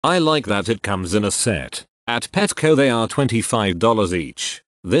I like that it comes in a set. At Petco they are $25 each.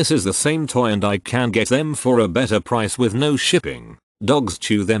 This is the same toy and I can get them for a better price with no shipping. Dogs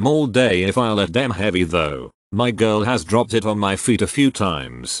chew them all day if I let them heavy though. My girl has dropped it on my feet a few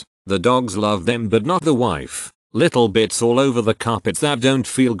times. The dogs love them but not the wife. Little bits all over the carpets that don't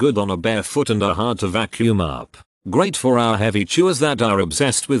feel good on a bare foot and are hard to vacuum up. Great for our heavy chewers that are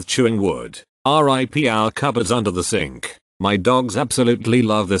obsessed with chewing wood. RIP our cupboards under the sink. My dogs absolutely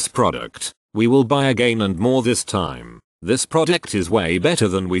love this product. We will buy again and more this time. This product is way better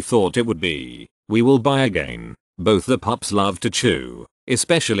than we thought it would be. We will buy again. Both the pups love to chew,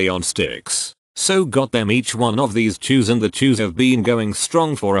 especially on sticks. So got them each one of these chews and the chews have been going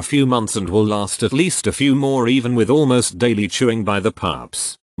strong for a few months and will last at least a few more even with almost daily chewing by the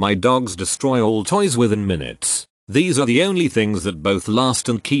pups. My dogs destroy all toys within minutes. These are the only things that both last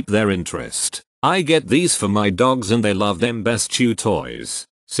and keep their interest. I get these for my dogs and they love them best chew toys.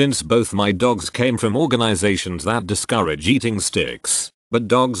 Since both my dogs came from organizations that discourage eating sticks, but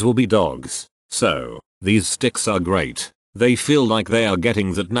dogs will be dogs. So, these sticks are great. They feel like they are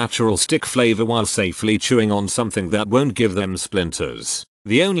getting that natural stick flavor while safely chewing on something that won't give them splinters.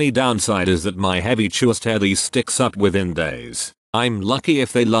 The only downside is that my heavy chewers tear these sticks up within days. I'm lucky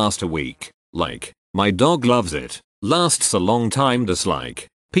if they last a week. Like, my dog loves it. Lasts a long time. Dislike.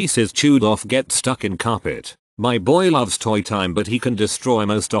 Pieces chewed off get stuck in carpet. My boy loves toy time but he can destroy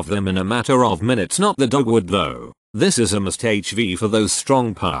most of them in a matter of minutes. Not the Dogwood though. This is a must HV for those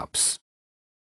strong pups.